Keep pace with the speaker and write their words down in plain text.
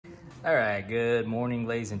All right, good morning,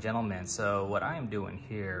 ladies and gentlemen. So what I am doing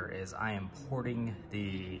here is I am porting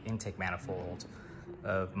the intake manifold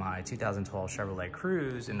of my 2012 Chevrolet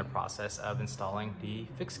Cruze in the process of installing the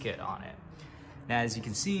fix kit on it. Now, as you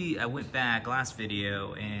can see, I went back last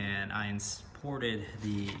video and I imported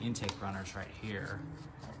the intake runners right here.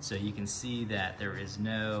 So you can see that there is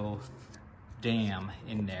no dam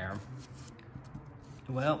in there.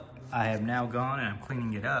 Well, I have now gone and I'm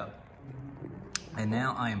cleaning it up. And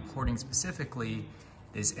now I am porting specifically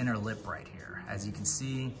this inner lip right here. As you can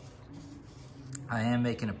see, I am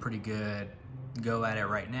making a pretty good go at it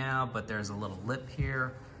right now, but there's a little lip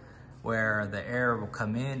here where the air will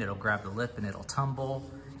come in, it'll grab the lip and it'll tumble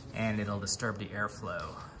and it'll disturb the airflow.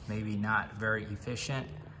 Maybe not very efficient.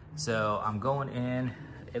 So I'm going in,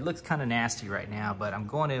 it looks kind of nasty right now, but I'm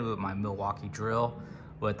going in with my Milwaukee drill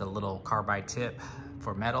with a little carbide tip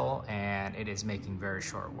for metal, and it is making very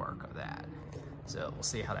short work of that. So we'll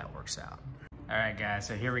see how that works out. All right, guys,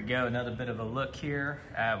 so here we go. Another bit of a look here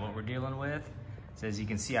at what we're dealing with. So as you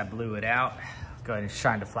can see, I blew it out. Go ahead and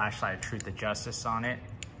shine the flashlight of truth and justice on it.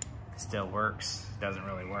 Still works, doesn't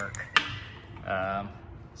really work.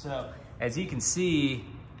 So as you can see,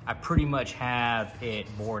 I pretty much have it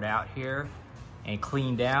bored out here and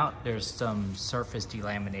cleaned out. There's some surface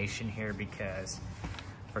delamination here because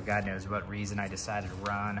for God knows what reason, I decided to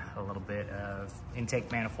run a little bit of intake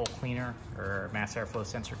manifold cleaner or mass airflow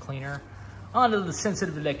sensor cleaner onto the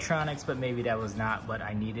sensitive electronics, but maybe that was not what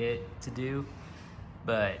I needed to do.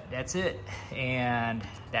 But that's it. And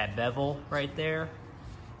that bevel right there,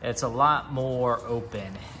 it's a lot more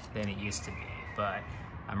open than it used to be, but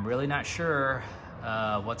I'm really not sure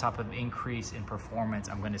what type of increase in performance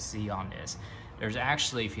I'm gonna see on this. There's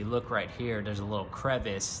actually, if you look right here, there's a little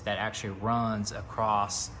crevice that actually runs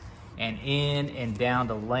across and in and down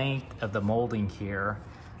the length of the molding here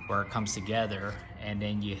where it comes together. And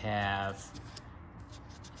then you have,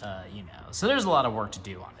 so there's a lot of work to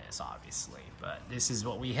do on this, obviously, but this is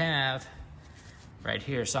what we have right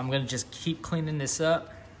here. So I'm gonna just keep cleaning this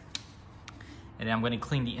up, and then I'm gonna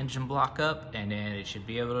clean the engine block up, and then it should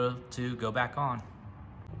be able to go back on.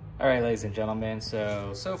 All right, ladies and gentlemen,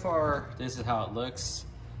 so far this is how it looks.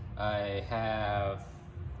 I have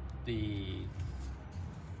the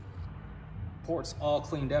ports all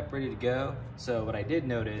cleaned up, ready to go. So what I did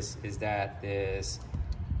notice is that this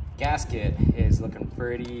gasket is looking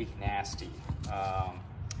pretty nasty. You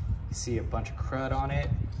see a bunch of crud on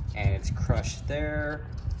it, and it's crushed there,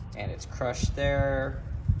 and it's crushed there,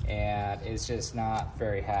 and it's just not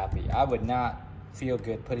very happy. I would not feel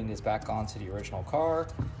good putting this back onto the original car.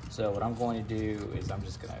 So what I'm going to do is I'm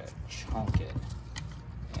just gonna chunk it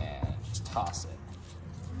and just toss it.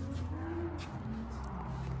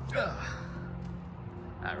 Ugh.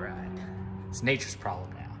 All right, it's nature's problem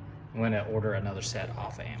now. I'm gonna order another set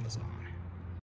off of Amazon.